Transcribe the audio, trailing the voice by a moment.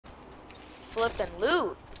flipping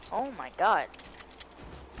loot. Oh my god.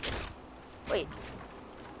 Wait.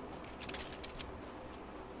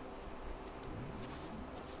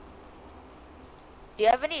 Do you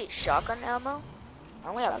have any shotgun ammo? I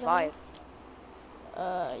only have 5.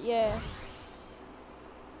 Yeah.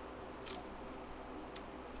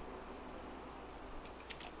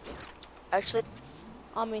 Actually,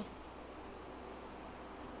 On me.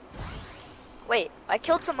 wait. I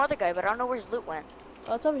killed some other guy, but I don't know where his loot went.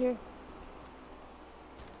 Oh, it's over here.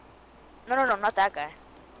 No, not that guy.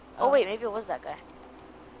 Oh wait, maybe it was that guy.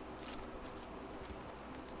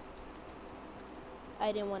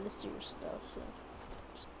 I didn't want to see your stuff, so.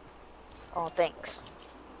 Oh, thanks.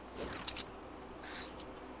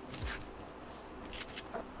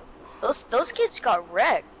 Those kids got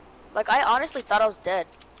wrecked. Like, I honestly thought I was dead.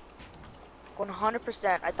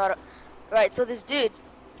 100%. I thought. Right. So this dude,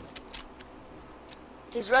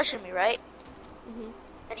 he's rushing me, right?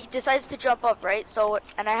 And he decides to jump up, right? So,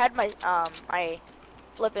 and I had my my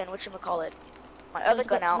flippin', whatchamacallit, my other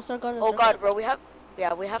gun out. Oh god, bro, we have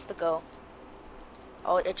to go.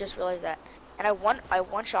 Oh, I just realized that. And I one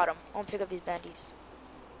shot him. I want to pick up these bandies.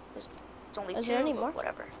 It's only 2. Is there any more?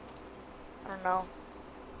 Whatever. I don't know.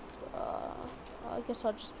 I guess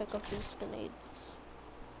I'll just pick up these grenades.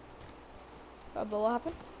 But what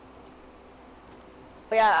happened?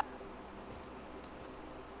 But yeah.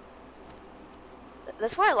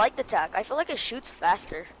 That's why I like the tac. I feel like it shoots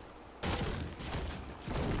faster.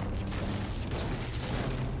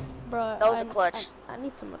 Bro, that was a clutch. I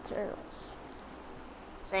need some materials.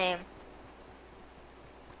 Same.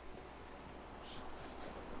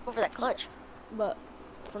 Over that clutch. But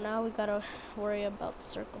for now, we gotta worry about the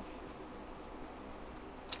circle.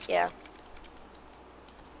 Yeah.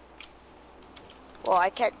 Well, I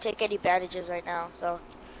can't take any bandages right now, so.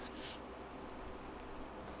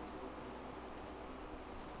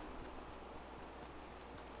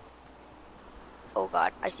 Oh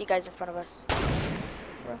god, I see guys in front of us.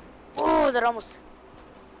 Oh, that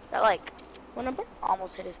like. What number?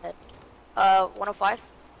 Almost hit his head. 105.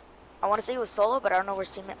 I want to say he was solo, but I don't know where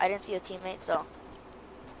his teammate. I didn't see a teammate, so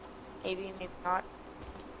maybe not.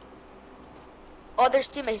 Oh, there's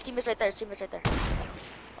teammate. His teammate's right there. His teammate's right there. Oh,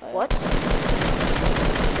 yeah. What?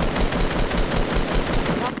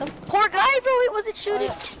 Knocked him. Poor guy, bro. He wasn't shooting.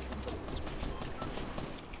 Oh,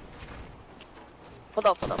 yeah. Hold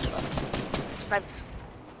up. Snipes.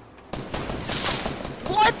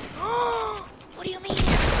 What? What do you mean?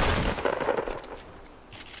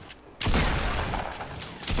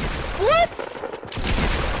 What?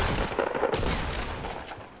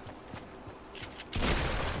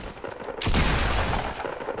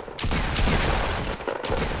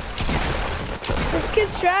 This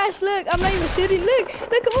kid's trash. Look, I'm not even shooting. Look,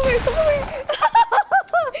 come over here.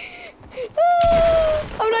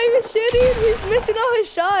 I'm not even shooting. He's missing all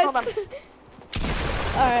his shots.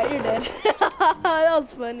 Alright, you're dead. That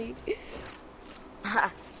was funny.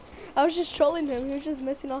 I was just trolling him. He was just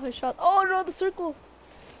missing all his shots. Oh no, the circle.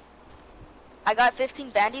 I got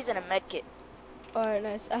 15 bandies and a med kit. Alright,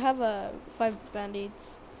 nice. I have 5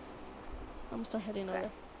 band-aids. I'm gonna start heading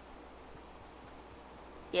over.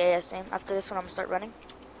 Yeah, same. After this one, I'm gonna start running.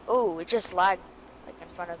 Oh, it just lagged like in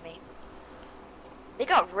front of me. They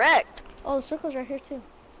got wrecked. Oh, the circle's right here too.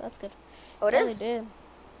 So that's good. Oh, it is? They did.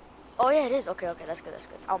 Oh yeah, it is. Okay, that's good.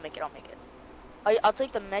 I'll make it. I'll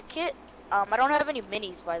take the med kit. I don't have any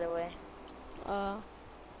minis, by the way.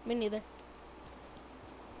 Me neither.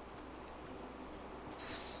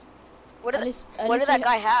 What did that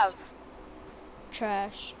guy have?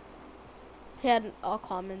 Trash. He had all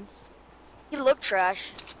commons. He looked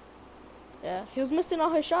trash. Yeah, he was missing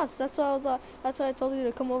all his shots. That's why that's why I told you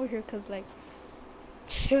to come over here, cause like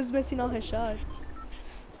he was missing all his shots.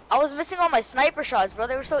 I was missing all my sniper shots, bro.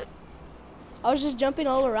 They were so. I was just jumping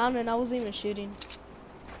all around and I wasn't even shooting.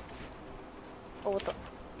 Oh, what the?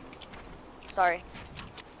 Sorry.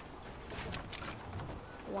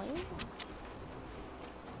 What?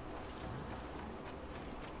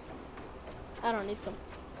 I don't need some.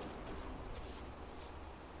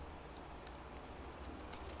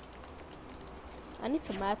 I need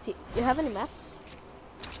some mats. You have any mats?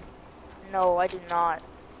 No, I do not.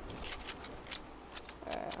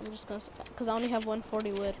 Alright, I'm just gonna, cause I only have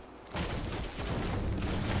 140 wood.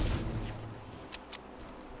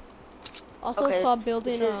 Also saw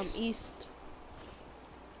building east.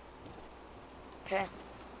 Okay.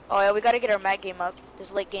 Oh yeah, we gotta get our mag game up.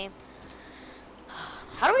 This late game.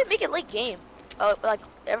 How do we make it late game? Oh, like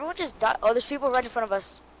everyone just died. Oh, there's people right in front of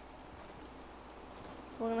us.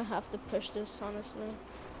 We're gonna have to push this, honestly.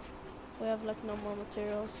 We have like no more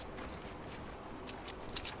materials.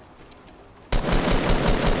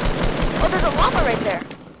 Oh, there's a llama right there.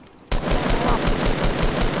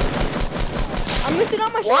 I'm missing all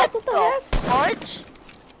my shots. What the heck? Fudge?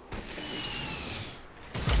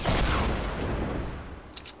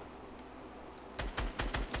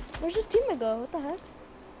 Where's your teammate go? What the heck?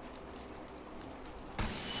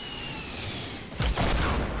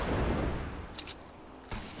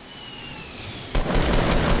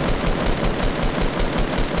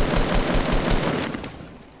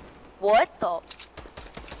 What the?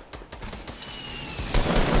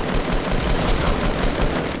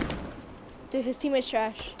 Dude, his teammate's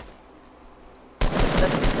trash.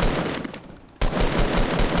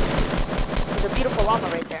 There's a beautiful llama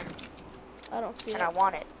right there. I don't see it. And I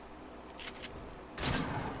want it.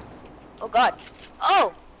 Oh god.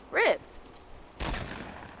 Oh! Rip!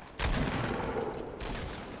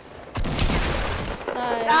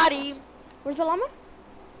 Nice. Got him! Where's the llama?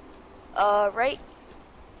 Right.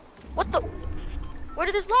 What the? Where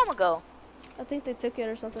did this llama go? I think they took it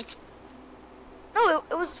or something. No,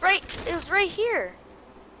 it was right here.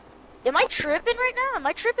 Am I tripping right now? Am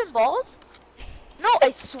I tripping balls? No, I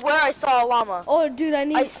swear I saw a llama. Oh, dude, I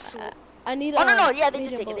need. Oh no, yeah, they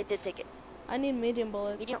did take bullets. it. They did take it. I need medium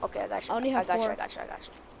bullets. Medium? Okay, I got you. I only have 4. I got you.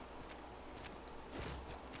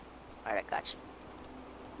 Alright, I got you.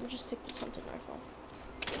 Let me just take this hunting rifle.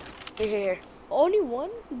 Here. Only 1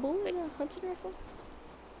 bullet in a hunting rifle?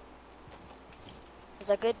 Is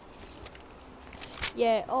that good?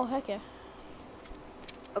 Yeah. Oh heck yeah.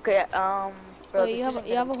 Okay. Bro, you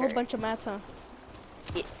have a whole bunch of mats, huh?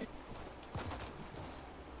 Yeah.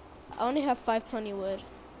 I only have 520 wood.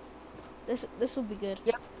 This will be good.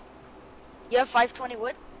 Yep. You have 520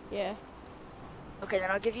 wood? Yeah. Okay, then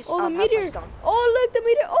I'll give you some. Oh, the meteor! Stone. Oh, look, the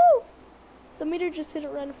meteor! Oh, the meteor just hit it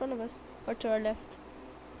right in front of us, or to our left.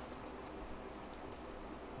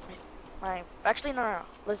 Alright. Actually, no.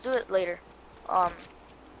 Let's do it later. So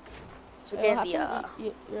we get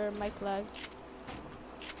the your mic lag.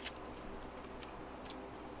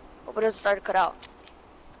 Oh, but it doesn't start to cut out.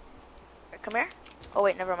 Right, come here. Oh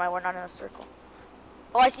wait, never mind. We're not in a circle.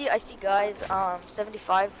 Oh, I see guys.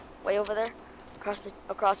 75 way over there,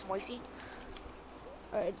 across Moisey.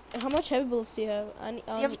 Alright, how much heavy bullets do you have?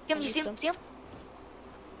 See him? You see him? See him?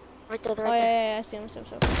 Right there, right there. Yeah, I see him.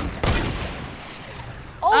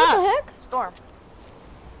 Oh, what the heck? Storm.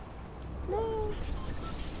 No.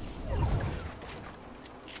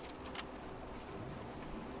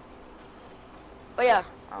 Oh yeah.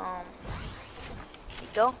 There you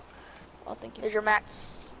go. Oh, thank you. There's your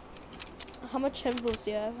mats. How much heavy bullets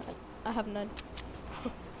do you have? I have none.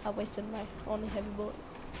 I wasted my only heavy bullet.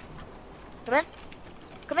 Come in.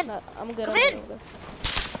 Come in. No, I'm good. Come in. Over there.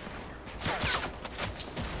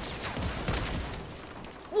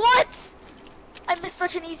 What? I missed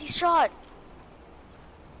such an easy shot.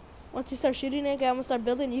 Once you start shooting it, I'm gonna start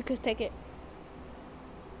building. You could take it.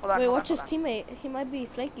 Hold on, Wait, hold watch on, his teammate. He might be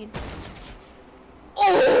flanking.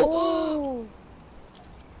 Oh!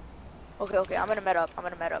 Okay. I'm gonna met up.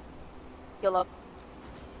 Heal up.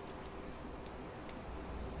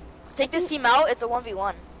 Take this team out. It's a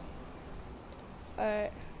 1v1.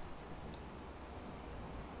 Alright.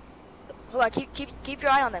 Hold on. Keep your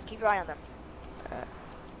eye on them. Alright.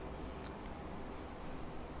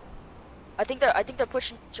 I think they're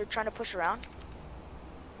pushing. Trying to push around.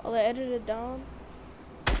 Oh, they edited it down.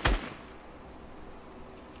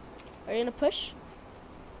 Are you gonna push?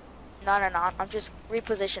 No. I'm just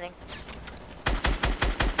repositioning.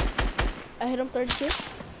 I hit him 32.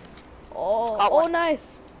 Oh, Got one.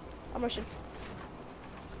 Nice. I'm rushing.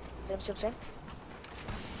 Same.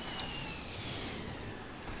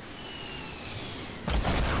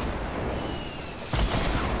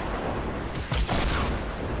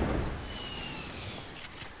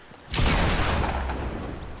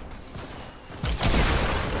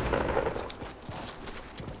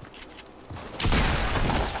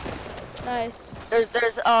 Nice. There's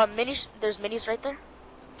minis right there.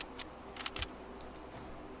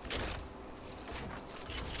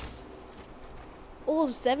 Oh,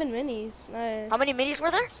 7 minis. Nice. How many minis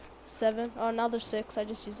were there? 7. Oh, now there's 6. I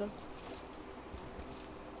just used them.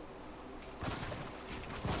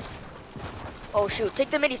 Oh shoot! Take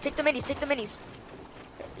the minis.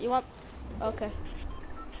 You want? Okay.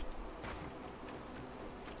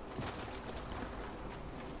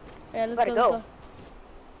 Yeah, let's go.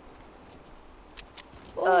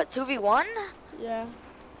 2v1? Yeah.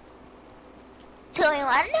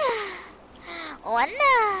 2v1? One.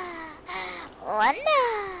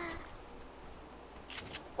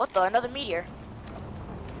 What the? Another meteor.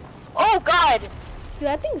 Oh god! Dude,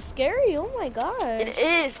 that thing's scary. Oh my god. It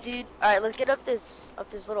is, dude. Alright, let's get up this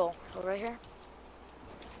little hill right here.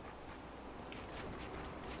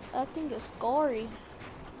 That thing is scary.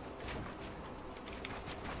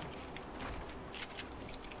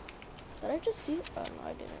 Did I just see it? Oh no,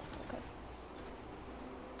 I didn't. Okay.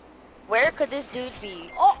 Where could this dude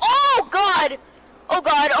be? Oh, oh God! Oh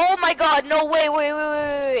God! Oh my God! No way!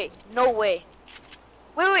 Wait! No way!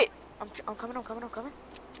 Wait! I'm coming!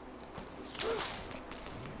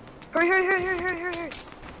 Hurry!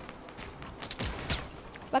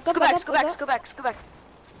 Back Let's up, go back back! up, Let's go back!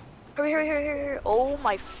 Hurry! Oh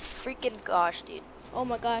my freaking gosh, dude! Oh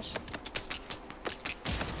my gosh.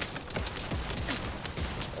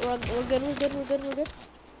 We're good.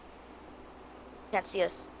 Can't see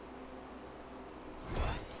us.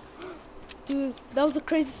 Dude, that was a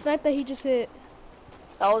crazy snipe that he just hit.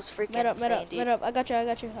 That was freaking insane, dude. Mid up. I got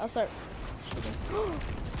you. I'll start. Do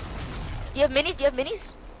you have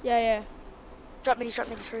minis? Yeah. Drop minis.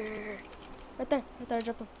 Hurry. Right there, I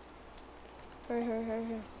dropped him.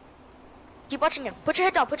 Hurry. Keep watching him. Put your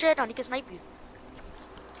head down. He can snipe you.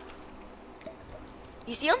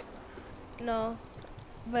 You see him? No,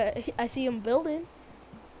 but I see him building.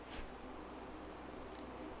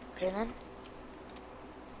 Okay then.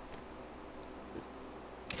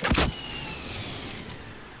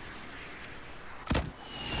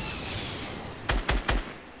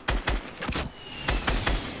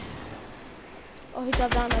 Oh, he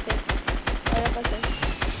dropped down, I think. Right up, I think.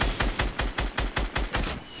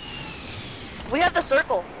 We have the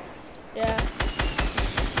circle. Yeah.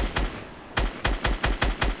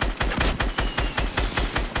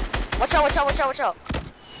 Watch out.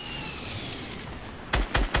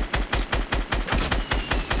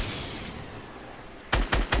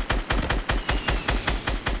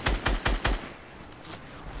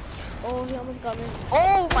 Oh, he almost got me.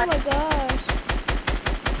 Oh my gosh.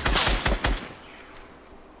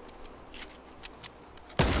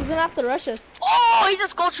 He's gonna have to rush us. Oh, he's a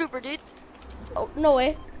skull trooper, dude. Oh, no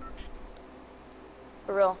way.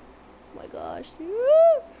 For real. Oh my gosh.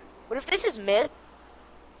 What if this is myth?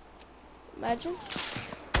 Imagine.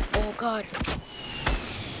 Oh God.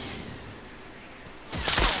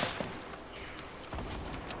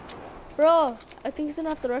 Bro, I think he's gonna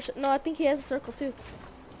have to rush. No, I think he has a circle too.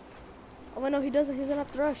 Oh, no, he doesn't. He's gonna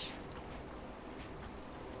have to rush.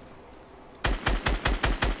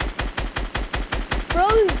 Bro,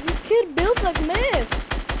 this kid builds like myth.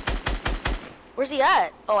 Where's he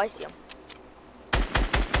at? Oh, I see him.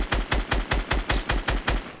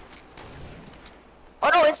 Oh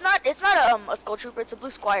no, it's not a skull trooper. It's a blue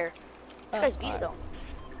squire. This guy's beast though.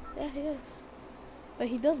 Yeah, he is. But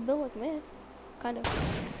he does build like myth, kind of.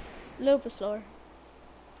 A little bit slower.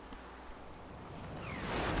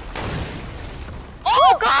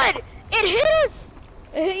 Oh God! It hit us!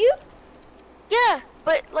 It hit you? Yeah,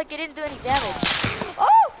 but like it didn't do any damage.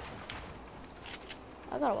 Oh!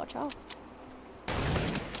 I gotta watch out.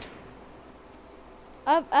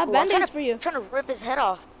 I have band-aids for you. I'm trying to rip his head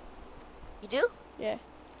off. You do? Yeah.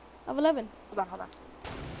 I have 11. Hold on.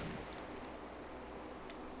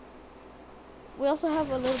 We also have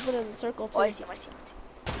a little bit of the circle too. Oh, I see him.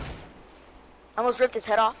 I almost ripped his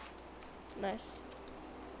head off. Nice.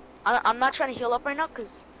 I'm not trying to heal up right now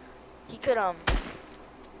because he could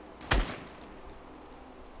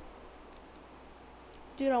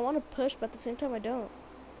Dude, I want to push, but at the same time I don't.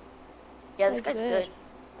 Yeah, this guy's good.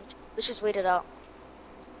 Let's just wait it out.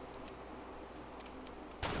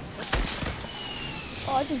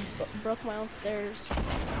 Oh, I just broke my own stairs.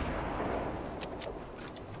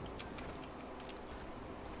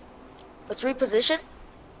 Let's reposition.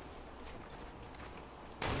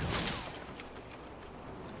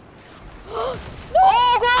 No!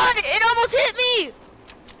 Oh God! It almost hit me!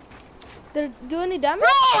 Did it do any damage?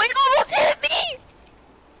 No! It almost hit me!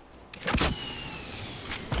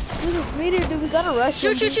 Dude, this meteor, dude, we gotta rush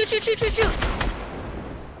him. Shoot!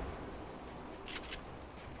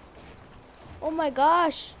 Oh my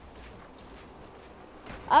gosh.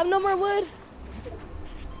 I have no more wood.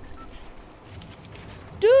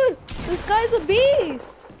 Dude, this guy's a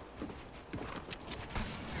beast.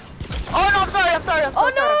 Oh no, I'm sorry. I'm so sorry.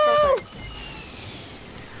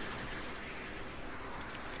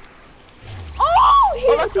 Oh, he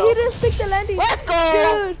let's go. didn't stick the landing. Let's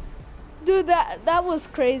go. Dude, that was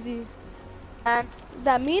crazy. And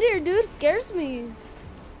that meteor, dude, scares me.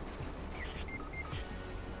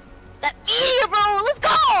 that meteor, bro. Let's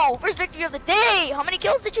go. First victory of the day. How many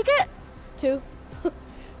kills did you get? 2. Bro,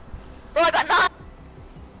 I got 9.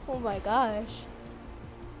 Oh my gosh.